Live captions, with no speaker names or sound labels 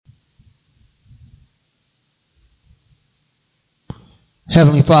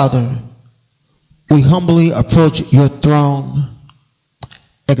Heavenly Father, we humbly approach your throne,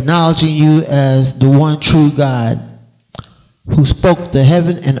 acknowledging you as the one true God who spoke the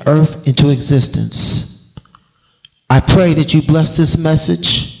heaven and earth into existence. I pray that you bless this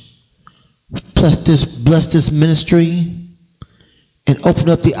message, bless this ministry, and open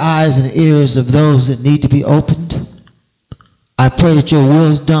up the eyes and ears of those that need to be opened. I pray that your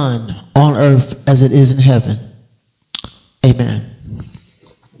will is done on earth as it is in heaven. Amen.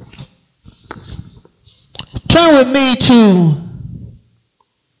 Turn with me to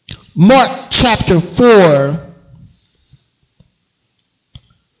Mark chapter 4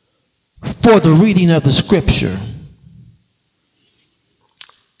 for the reading of the scripture.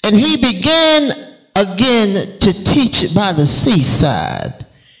 And he began again to teach by the seaside.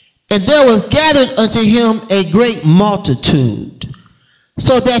 And there was gathered unto him a great multitude,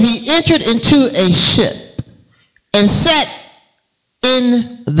 so that he entered into a ship and sat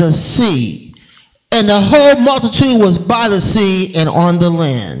in the sea. And the whole multitude was by the sea and on the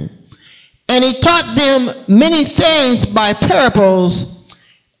land. And he taught them many things by parables,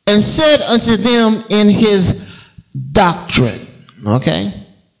 and said unto them in his doctrine. Okay?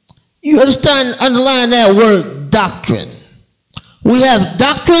 You understand, underline that word doctrine. We have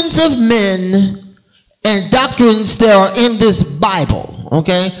doctrines of men and doctrines that are in this Bible.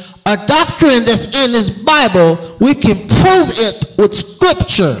 Okay? A doctrine that's in this Bible, we can prove it with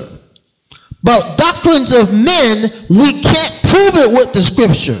scripture. But doctrines of men, we can't prove it with the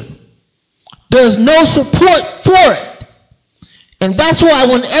scripture. There's no support for it. And that's why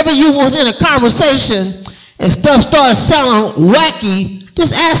whenever you was in a conversation and stuff starts sounding wacky,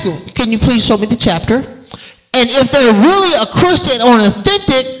 just ask them, can you please show me the chapter? And if they're really a Christian or an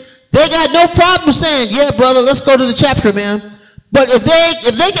authentic, they got no problem saying, yeah, brother, let's go to the chapter, man. But if they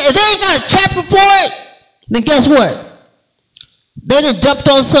ain't got a chapter for it, then guess what? They done jumped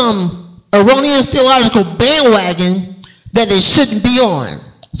on some erroneous theological bandwagon that they shouldn't be on.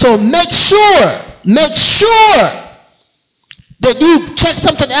 So make sure that you check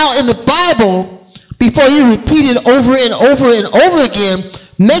something out in the Bible before you repeat it over and over and over again.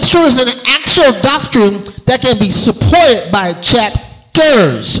 Make sure it's an actual doctrine that can be supported by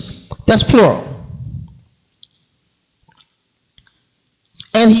chapters. That's plural.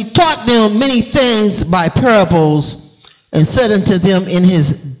 And he taught them many things by parables, and said unto them in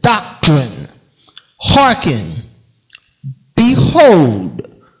his doctrine, hearken, behold,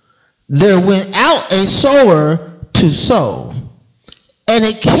 there went out a sower to sow. And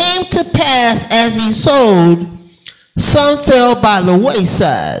it came to pass as he sowed, some fell by the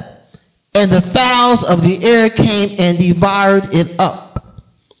wayside, and the fowls of the air came and devoured it up.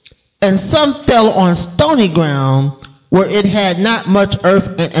 And some fell on stony ground, where it had not much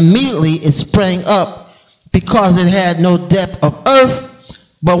earth, and immediately it sprang up, because it had no depth of earth.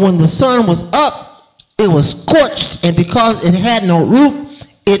 But when the sun was up, it was scorched, and because it had no root,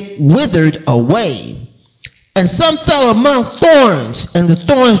 it withered away. And some fell among thorns, and the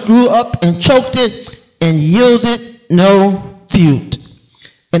thorns grew up and choked it, and yielded no fruit.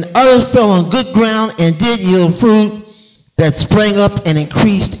 And others fell on good ground, and did yield fruit, that sprang up and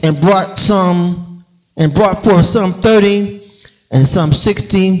increased, and brought forth some 30, and some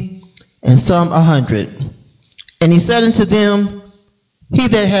 60, and some 100. And he said unto them, he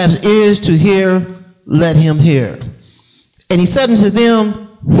that has ears to hear, let him hear. And he said unto them,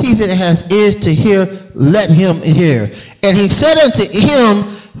 he that has ears to hear, let him hear. And he said unto him,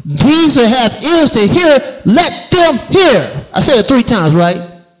 these that have ears to hear, let them hear. I said it 3 times, right?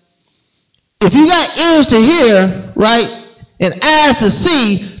 If you got ears to hear, right, and eyes to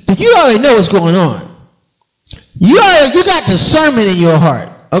see, then you already know what's going on. You got discernment in your heart,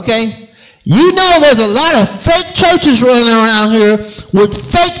 okay? You know there's a lot of fake churches running around here with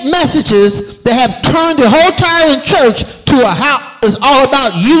fake messages that have turned the whole entire church to a how it's all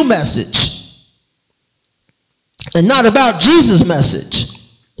about you message and not about Jesus message.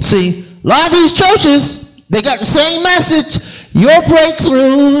 See, a lot of these churches, they got the same message. Your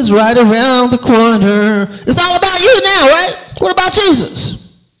breakthrough is right around the corner. It's all about you now, right? What about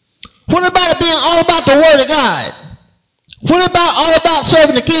Jesus? What about it being all about the Word of God? What about all about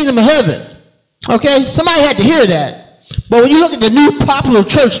serving the kingdom of heaven? Okay, somebody had to hear that. But when you look at the new popular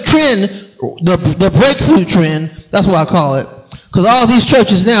church trend, the breakthrough trend, that's what I call it. Because all these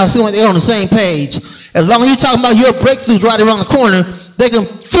churches now seem like they're on the same page. As long as you're talking about your breakthroughs right around the corner, they can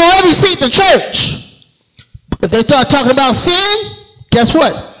fill every seat in the church. If they start talking about sin, guess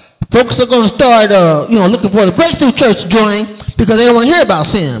what? Folks are going to start looking for the breakthrough church to join because they don't want to hear about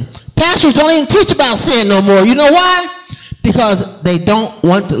sin. Pastors don't even teach about sin no more. You know why? Because they don't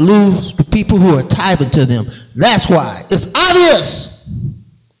want to lose the people who are tithing to them. That's why. It's obvious.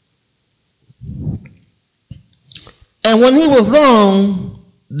 And when he was long,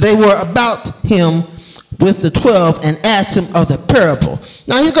 they were about him with the 12 and asked him of the parable.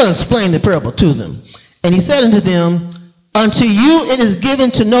 Now he's going to explain the parable to them. And he said unto them, unto you it is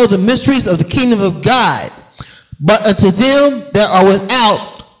given to know the mysteries of the kingdom of God, but unto them that are without,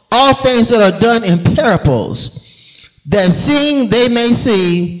 all things that are done in parables, that seeing they may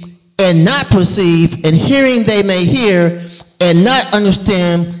see and not perceive, and hearing they may hear and not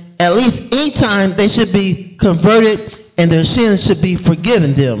understand, at least any time they should be converted and their sins should be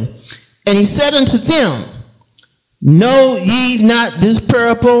forgiven them. And he said unto them, know ye not this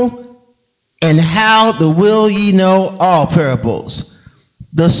parable? And how the will ye know all parables?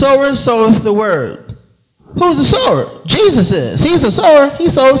 The sower soweth the word. Who's the sower? Jesus is. He's the sower. He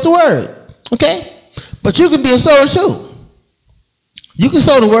sows the word. Okay? But you can be a sower too. You can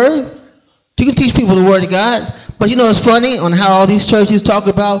sow the word. You can teach people the word of God. But you know, it's funny on how all these churches talk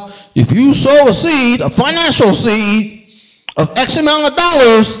about, if you sow a seed, a financial seed of X amount of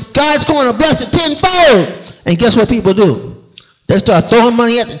dollars, God's going to bless it tenfold. And guess what people do? They start throwing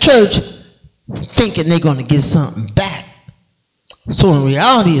money at the church thinking they're going to get something back. So in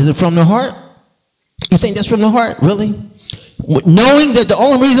reality, is it from the heart? You think that's from the heart? Really? Knowing that the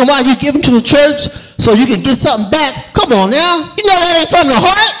only reason why you're giving to the church so you can get something back? Come on now. You know that ain't from the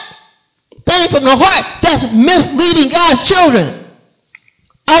heart? That ain't from the heart. That's misleading God's children.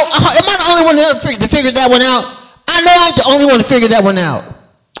 Am I the only one to figure that one out? I know I ain't the only one to figure that one out.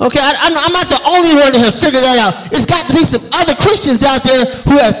 Okay, I'm not the only one to have figured that out. It's got to be some other Christians out there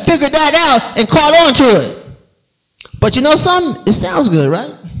who have figured that out and caught on to it. But you know something? It sounds good, right?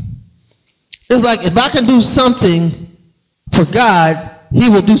 It's like if I can do something for God,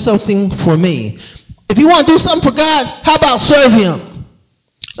 he will do something for me. If you want to do something for God, how about serve him?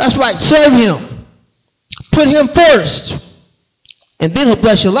 That's right, serve him. Put him first. And then he'll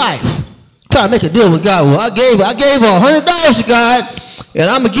bless your life. Try to make a deal with God. Well, I gave $100 to God, and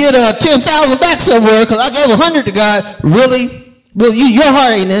I'm going to get 10,000 back somewhere because I gave 100 to God. Really? Your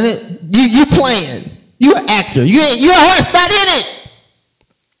heart ain't in it. You playing. You're an actor. Your heart's not in it.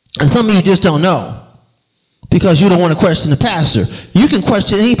 And some of you just don't know because you don't want to question the pastor. You can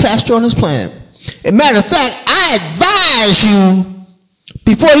question any pastor on this planet. As a matter of fact, I advise you,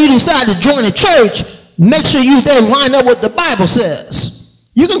 before you decide to join a church, make sure you then line up what the Bible says.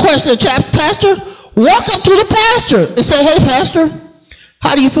 You can question a pastor. Walk up to the pastor and say, hey, pastor,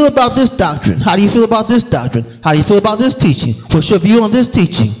 how do you feel about this doctrine? How do you feel about this doctrine? How do you feel about this teaching? What's your view on this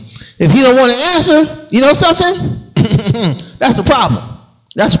teaching? If he don't want to answer, you know something? That's a problem.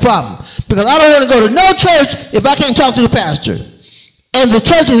 That's a problem. Because I don't want to go to no church if I can't talk to the pastor. And the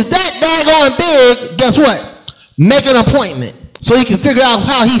church is that daggone big, guess what? Make an appointment so you can figure out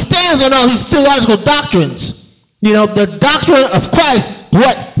how he stands on all these theological doctrines. You know, the doctrine of Christ,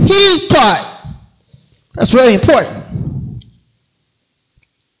 what he taught. That's very important.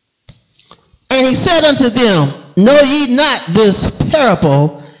 And he said unto them, know ye not this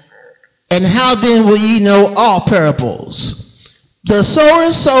parable, and how then will ye know all parables? The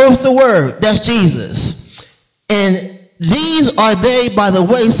sower soweth the word, that's Jesus. And these are they by the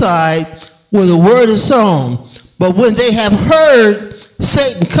wayside where the word is sown. But when they have heard,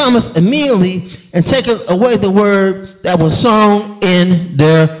 Satan cometh immediately and taketh away the word that was sown in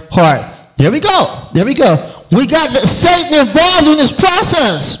their heart. There we go. There we go. We got Satan involved in this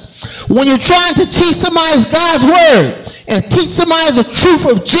process. When you're trying to teach somebody God's word and teach somebody the truth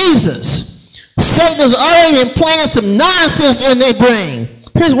of Jesus, Satan has already implanted some nonsense in their brain.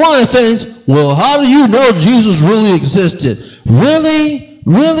 Here's one of the things. Well, how do you know Jesus really existed? Really?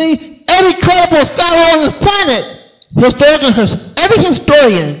 Really? Every credible scholar on this planet, every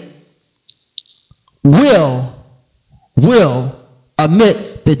historian will admit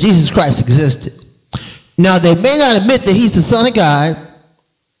that Jesus Christ existed. Now, they may not admit that he's the Son of God,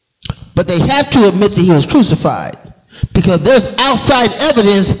 but they have to admit that he was crucified because there's outside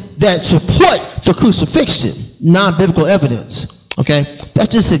evidence that support the crucifixion, non-biblical evidence. Okay? That's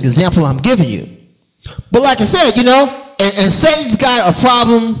just an example I'm giving you. But like I said, you know, and Satan's got a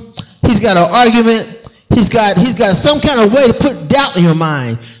problem. He's got an argument. He's got some kind of way to put doubt in your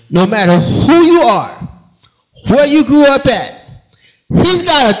mind, no matter who you are, where you grew up at. He's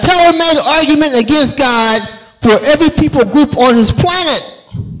got a tailor-made argument against God for every people group on his planet.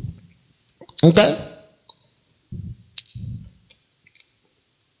 Okay?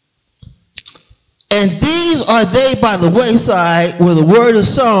 And these are they by the wayside where the word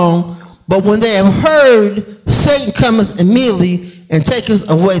is sown, but when they have heard, Satan cometh immediately and taketh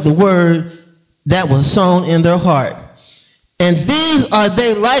away the word that was sown in their heart. And these are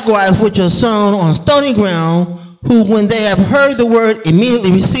they likewise which are sown on stony ground, who when they have heard the word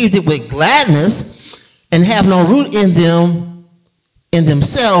immediately received it with gladness, and have no root in them, in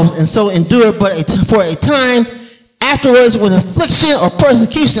themselves, and so endure but for a time. Afterwards, when affliction or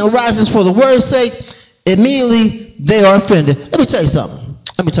persecution arises for the word's sake, immediately they are offended. Let me tell you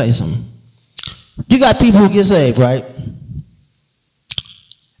something. You got people who get saved, right?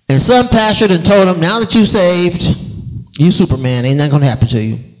 And some pastor done told them, now that you saved, you Superman, ain't nothing going to happen to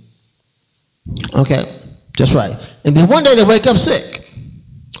you. Okay, that's right. And then one day they wake up sick.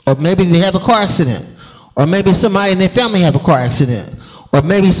 Or maybe they have a car accident. Or maybe somebody in their family have a car accident. Or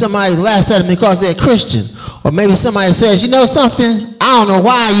maybe somebody laughs at them because they're Christian. Or maybe somebody says, you know something, I don't know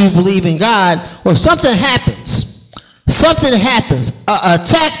why you believe in God. Or something happens.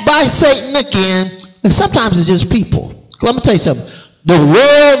 Attacked by Satan again. And sometimes it's just people. Let me tell you something. The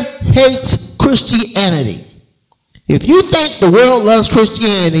world hates Christianity. If you think the world loves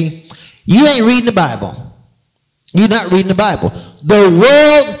Christianity, you ain't reading the Bible. You're not reading the Bible. The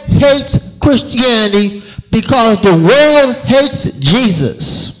world hates Christianity because the world hates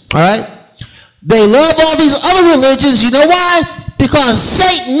Jesus. All right? They love all these other religions. You know why? Because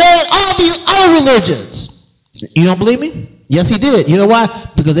Satan made all these other religions. You don't believe me? Yes, he did. You know why?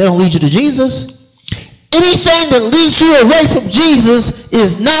 Because they don't lead you to Jesus. Anything that leads you away from Jesus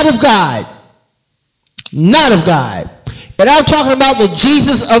is not of God. Not of God. And I'm talking about the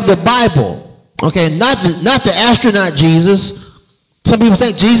Jesus of the Bible. Okay, not the astronaut Jesus. Some people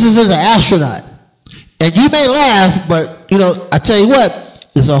think Jesus is an astronaut. And you may laugh, but, I tell you what,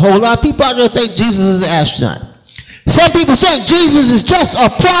 there's a whole lot of people out there that think Jesus is an astronaut. Some people think Jesus is just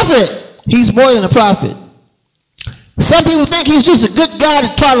a prophet. He's more than a prophet. Some people think he's just a good guy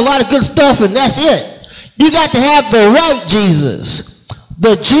that taught a lot of good stuff, and that's it. You got to have the right Jesus.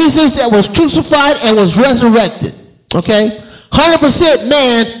 The Jesus that was crucified and was resurrected. Okay? 100%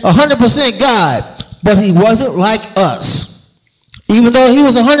 man, 100% God. But he wasn't like us. Even though he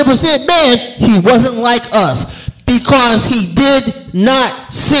was 100% man, he wasn't like us. Because he did not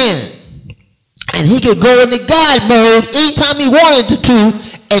sin. And he could go into God mode anytime he wanted to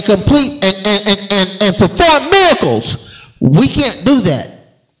and complete and perform miracles. We can't do that.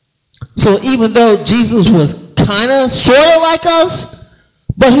 So even though Jesus was kind of, sort of like us,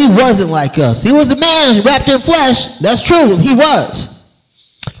 but he wasn't like us. He was a man wrapped in flesh. That's true. He was.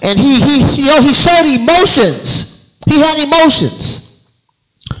 And he showed emotions. He had emotions.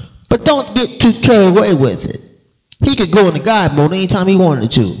 But don't get too carried away with it. He could go into God mode anytime he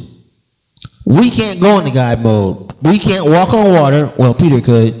wanted to. We can't go into God mode. We can't walk on water. Well, Peter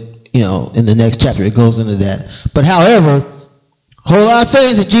could, in the next chapter it goes into that. But however, whole lot of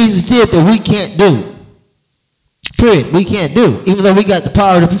things that Jesus did that we can't do. Period. We can't do. Even though we got the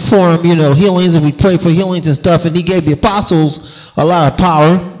power to perform, healings, and we pray for healings and stuff, and he gave the apostles a lot of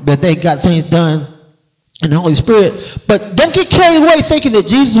power, that they got things done in the Holy Spirit. But don't get carried away thinking that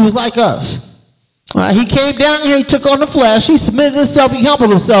Jesus was like us. All right? He came down here, he took on the flesh, he submitted himself, he humbled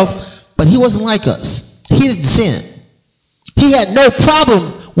himself, but he wasn't like us. He didn't sin. He had no problem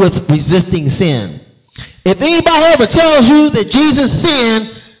with resisting sin. If anybody ever tells you that Jesus sinned,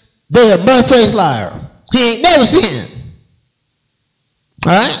 they're a mud-faced liar. He ain't never sinned.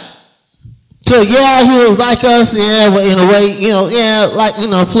 All right? So, yeah, he was like us, in a way,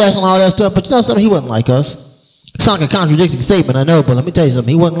 flesh and all that stuff, but something, he wasn't like us. It's not like a contradicting statement, I know, but let me tell you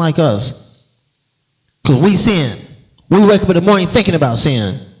something. He wasn't like us. Because we sin. We wake up in the morning thinking about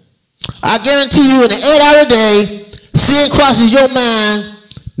sin. I guarantee you, in an 8-hour day, sin crosses your mind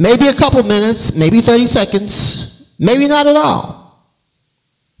maybe a couple minutes, maybe 30 seconds, maybe not at all.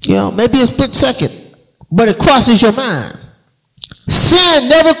 Maybe a split second, but it crosses your mind. Sin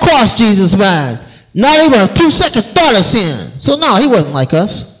never crossed Jesus' mind. Not even a 2-second thought of sin. So no, he wasn't like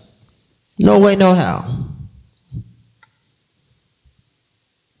us. No way, no how.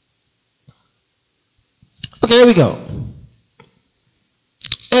 Okay, here we go.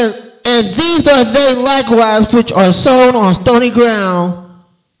 And these are they likewise which are sown on stony ground,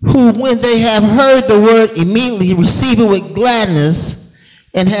 who when they have heard the word immediately receive it with gladness,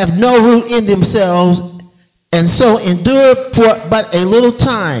 and have no root in themselves, and so endure for but a little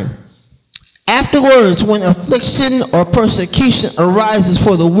time. Afterwards, when affliction or persecution arises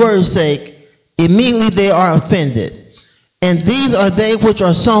for the word's sake, immediately they are offended. And these are they which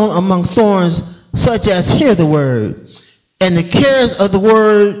are sown among thorns, such as hear the word, and the cares of the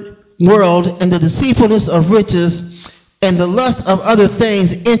world, and the deceitfulness of riches, and the lust of other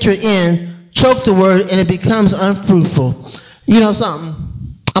things enter in, choke the word, and it becomes unfruitful. You know something?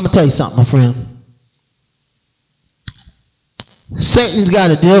 I'm going to tell you something, my friend. Satan's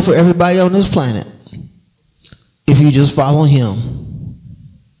got a deal for everybody on this planet if you just follow him.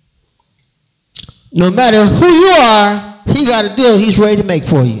 No matter who you are, he got a deal he's ready to make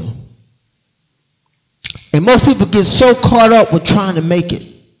for you. And most people get so caught up with trying to make it,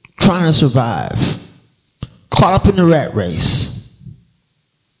 trying to survive, caught up in the rat race.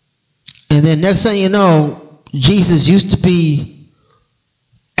 And then next thing you know, Jesus used to be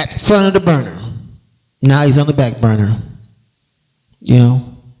at the front of the burner. Now he's on the back burner. You know,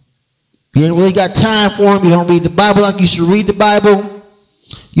 you ain't really got time for him. You don't read the Bible like you should read the Bible.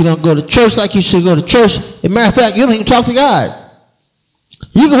 You don't go to church like you should go to church. As a matter of fact, you don't even talk to God.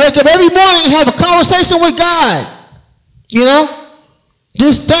 You can wake up every morning and have a conversation with God. You know,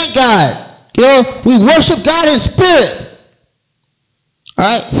 just thank God. You know, we worship God in spirit. All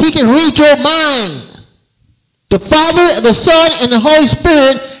right, He can read your mind. The Father, the Son, and the Holy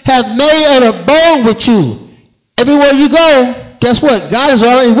Spirit have made an abode with you. Everywhere you go, guess what? God is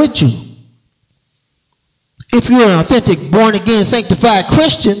already with you. If you're an authentic, born-again, sanctified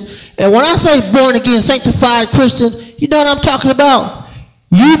Christian, and when I say born-again, sanctified Christian, you know what I'm talking about?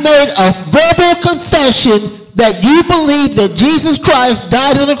 You made a verbal confession that you believe that Jesus Christ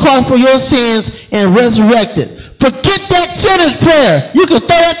died on the cross for your sins and resurrected. Forget that sinner's prayer. You can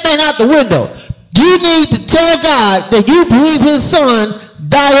throw that thing out the window. You need to tell God that you believe His Son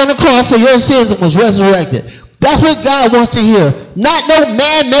died on the cross for your sins and was resurrected. That's what God wants to hear. Not no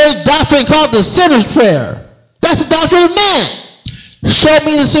man-made doctrine called the sinner's prayer. That's the doctrine of man. Show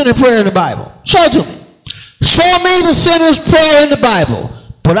me the sinner's prayer in the Bible. Show it to me. Show me the sinner's prayer in the Bible.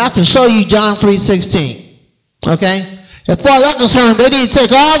 But I can show you John 3:16. Okay? As far as I'm concerned, they need to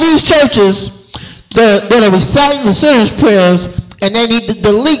take all these churches that are reciting the sinner's prayers, and they need to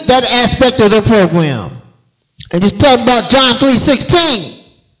delete that aspect of their program. And just talk about John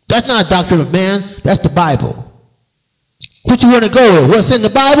 3:16. That's not a doctrine of man. That's the Bible. What you want to go with? What's in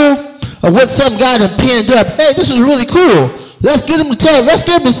the Bible? Or what some guy done pinned up? Hey, this is really cool. Let's get him to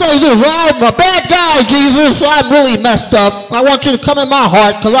say this. I'm a bad guy, Jesus, so I'm really messed up. I want you to come in my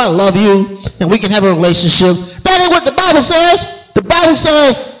heart because I love you and we can have a relationship. That ain't what the Bible says. The Bible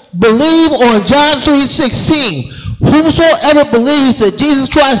says, believe on John 3:16. Whosoever believes that Jesus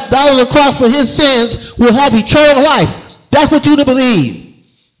Christ died on the cross for his sins will have eternal life. That's what you to believe.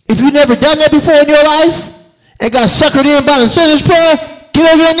 If you've never done that before in your life and got suckered in by the sinner's prayer, get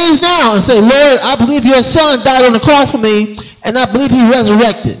on your knees now and say, Lord, I believe your Son died on the cross for me, and I believe He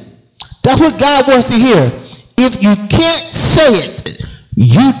resurrected. That's what God wants to hear. If you can't say it,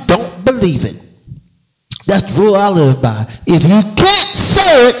 you don't believe it. That's the rule I live by. If you can't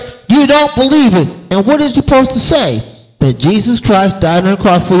say it, you don't believe it. And what is you supposed to say? That Jesus Christ died on the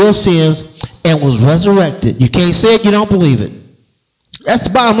cross for your sins and was resurrected. You can't say it, you don't believe it. That's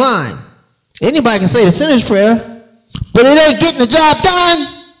the bottom line. Anybody can say the sinner's prayer, but it ain't getting the job done.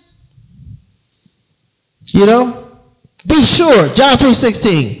 You know? Be sure, John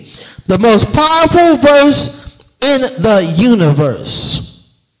 3:16, the most powerful verse in the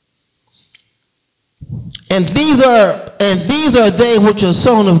universe. And these are they which are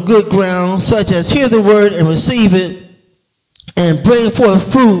sown of good ground, such as hear the word and receive it, and bring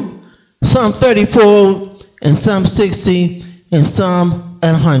forth fruit, some 30-fold, and some 60, and some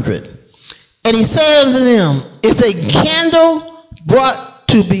 100. And he said unto them, if a candle brought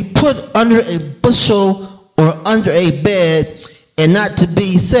to be put under a bushel or under a bed, and not to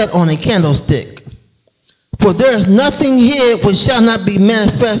be set on a candlestick. For there is nothing hid which shall not be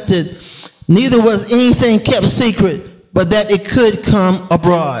manifested, neither was anything kept secret, but that it could come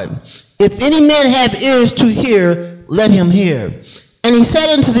abroad. If any man have ears to hear, let him hear. And he said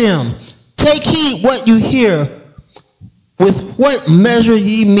unto them, take heed what you hear. With what measure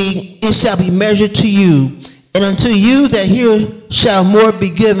ye mete, it shall be measured to you. And unto you that hear shall more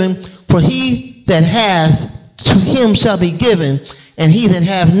be given. For he that has, to him shall be given. And he that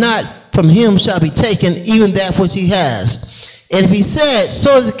hath not, from him shall be taken, even that which he has. And if he said,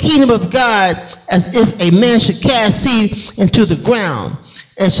 so is the kingdom of God, as if a man should cast seed into the ground,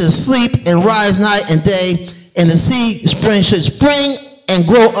 and should sleep and rise night and day, and the seed spring should spring and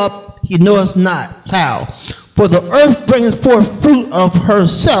grow up, he knoweth not how. For the earth bringeth forth fruit of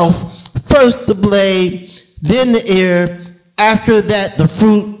herself, first the blade, then the ear, after that the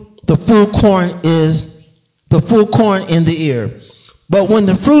full corn in the ear. But when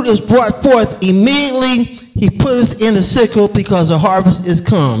the fruit is brought forth, immediately he putteth in the sickle, because the harvest is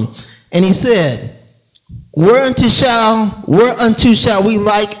come. And he said, whereunto shall we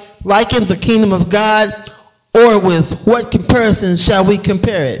liken the kingdom of God, or with what comparison shall we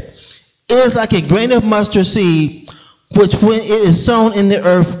compare it? It is like a grain of mustard seed, which when it is sown in the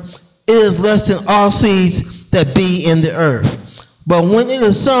earth, it is less than all seeds that be in the earth. But when it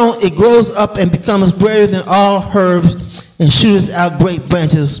is sown, it grows up and becomes greater than all herbs, and shooteth out great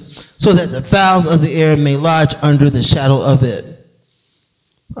branches, so that the fowls of the air may lodge under the shadow of it.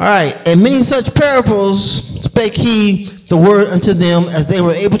 All right. And many such parables spake he the word unto them, as they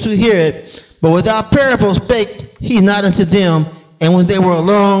were able to hear it. But without parables spake he not unto them. And when they were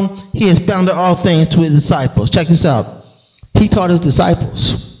alone, he expounded all things to his disciples. Check this out. He taught his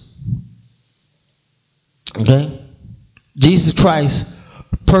disciples. Okay? Jesus Christ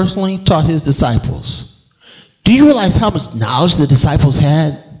personally taught his disciples. Do you realize how much knowledge the disciples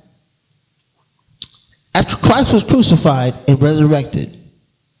had? After Christ was crucified and resurrected,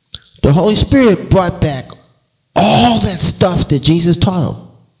 the Holy Spirit brought back all that stuff that Jesus taught them.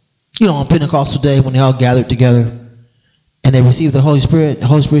 You know, on Pentecostal day when they all gathered together and they received the Holy Spirit, the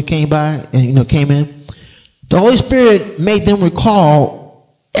Holy Spirit came by and came in. The Holy Spirit made them recall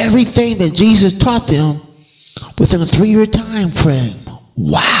everything that Jesus taught them within a 3-year time frame.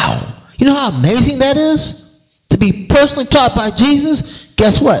 Wow. You know how amazing that is? To be personally taught by Jesus?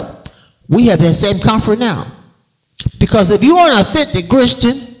 Guess what? We have that same comfort now. Because if you are an authentic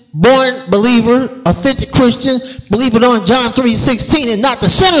Christian, born believer, authentic Christian, believing on John 3:16 and not the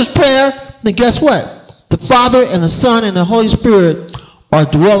sinner's prayer, then guess what? The Father and the Son and the Holy Spirit are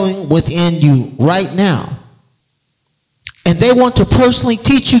dwelling within you right now. And they want to personally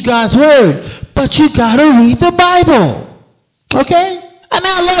teach you God's word, but you got to read the Bible. Okay? I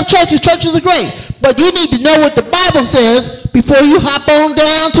mean, I love churches. Churches are great. But you need to know what the Bible says before you hop on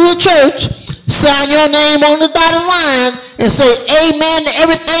down to a church, sign your name on the dotted line, and say amen to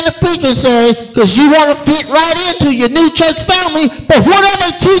everything the preacher says, because you want to fit right into your new church family. But what are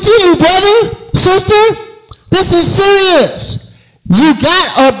they teaching you, brother, sister? This is serious. You got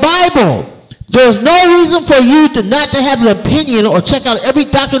a Bible. There's no reason for you to not to have an opinion or check out every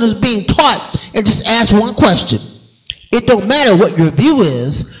doctrine that's being taught and just ask one question. It don't matter what your view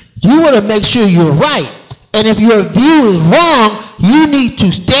is. You want to make sure you're right. And if your view is wrong, you need to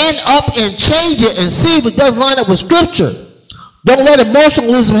stand up and change it and see if it doesn't line up with Scripture. Don't let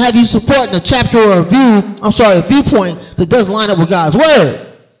emotionalism have you supporting a chapter or a viewpoint that doesn't line up with God's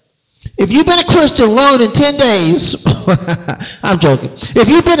Word. If you've been a Christian longer than 10 days, I'm joking.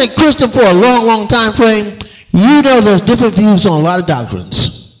 If you've been a Christian for a long, long time frame, you know there's different views on a lot of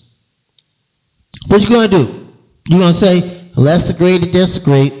doctrines. What you going to do? You're going to say, let's agree to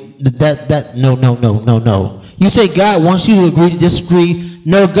disagree. No. You think God wants you to agree to disagree?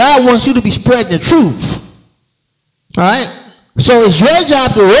 No, God wants you to be spreading the truth. All right? So it's your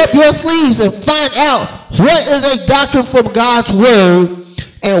job to rip your sleeves and find out what is a doctrine from God's Word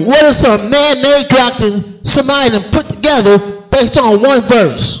and what is some man-made doctrine somebody done put together based on one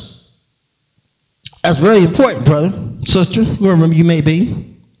verse. That's very important, brother, sister, whoever you may be.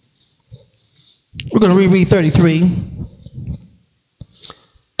 We're going to reread 33.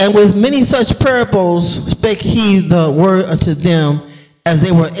 And with many such parables spake he the word unto them, as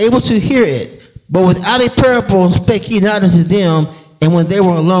they were able to hear it. But without a parable spake he not unto them, and when they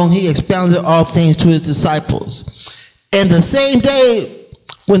were alone he expounded all things to his disciples. And the same day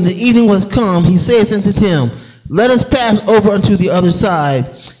when the evening was come, he saith unto them, let us pass over unto the other side.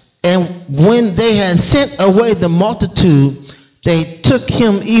 And when they had sent away the multitude, they took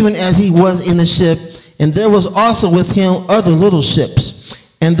him even as he was in the ship, and there was also with him other little ships.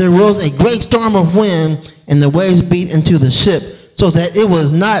 And there rose a great storm of wind, and the waves beat into the ship, so that it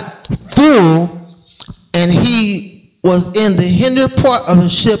was not full, and he was in the hinder part of the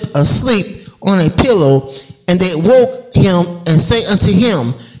ship asleep on a pillow. And they woke him and say unto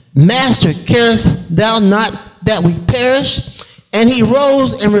him, Master, carest thou not that we perish? And he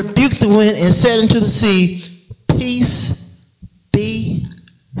rose and rebuked the wind and said unto the sea, Peace, be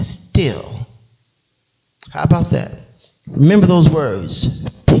still. How about that? Remember those words.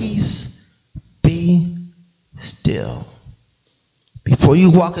 Peace, be still. Before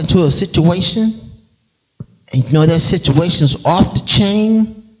you walk into a situation, and you know that situation's off the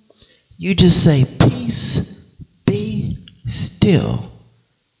chain, you just say, peace, be still,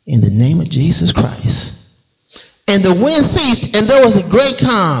 in the name of Jesus Christ. And the wind ceased, and there was a great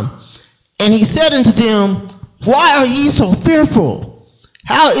calm. And he said unto them, Why are ye so fearful?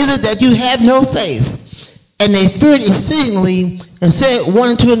 How is it that you have no faith? And they feared exceedingly, and said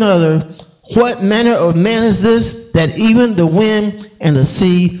one to another, What manner of man is this, that even the wind and the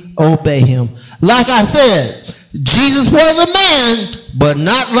sea obey him? Like I said, Jesus was a man, but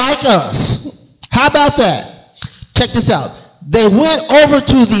not like us. How about that? Check this out. They went over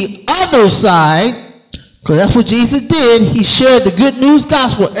to the other side, because that's what Jesus did. He shared the good news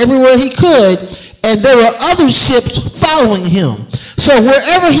gospel everywhere he could, and there were other ships following him. So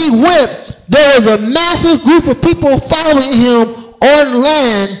wherever he went, there was a massive group of people following him on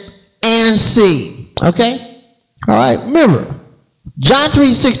land and sea. Okay? All right, remember, John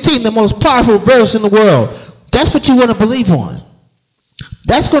 3:16, the most powerful verse in the world. That's what you want to believe on.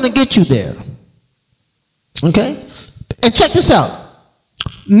 That's going to get you there. Okay? And check this out.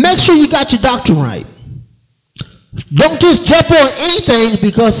 Make sure you got your doctrine right. Don't just jump on anything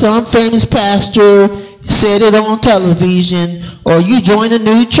because some famous pastor said it on television, or you join a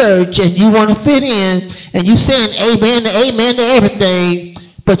new church and you want to fit in and you saying amen to everything,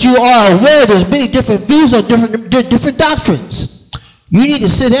 but you are aware there's many different views on different doctrines. You need to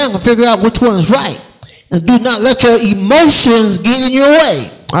sit down and figure out which one is right, and do not let your emotions get in your way.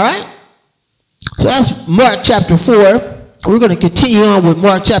 All right? So that's Mark chapter 4. We're going to continue on with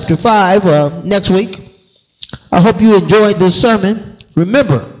Mark chapter 5 next week. I hope you enjoyed this sermon.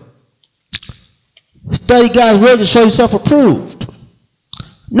 Remember, study God's word to show yourself approved.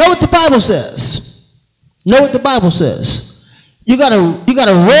 Know what the Bible says. Know what the Bible says. You gotta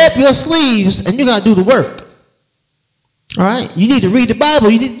roll up your sleeves and you gotta do the work. All right? You need to read the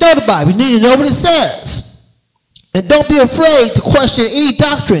Bible. You need to know the Bible. You need to know what it says. And don't be afraid to question any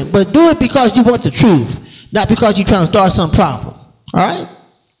doctrine, but do it because you want the truth, not because you're trying to start some problem. All right?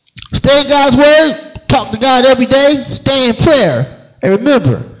 Stay in God's word. Talk to God every day. Stay in prayer. And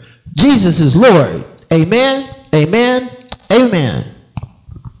remember, Jesus is Lord. Amen. Amen. Amen.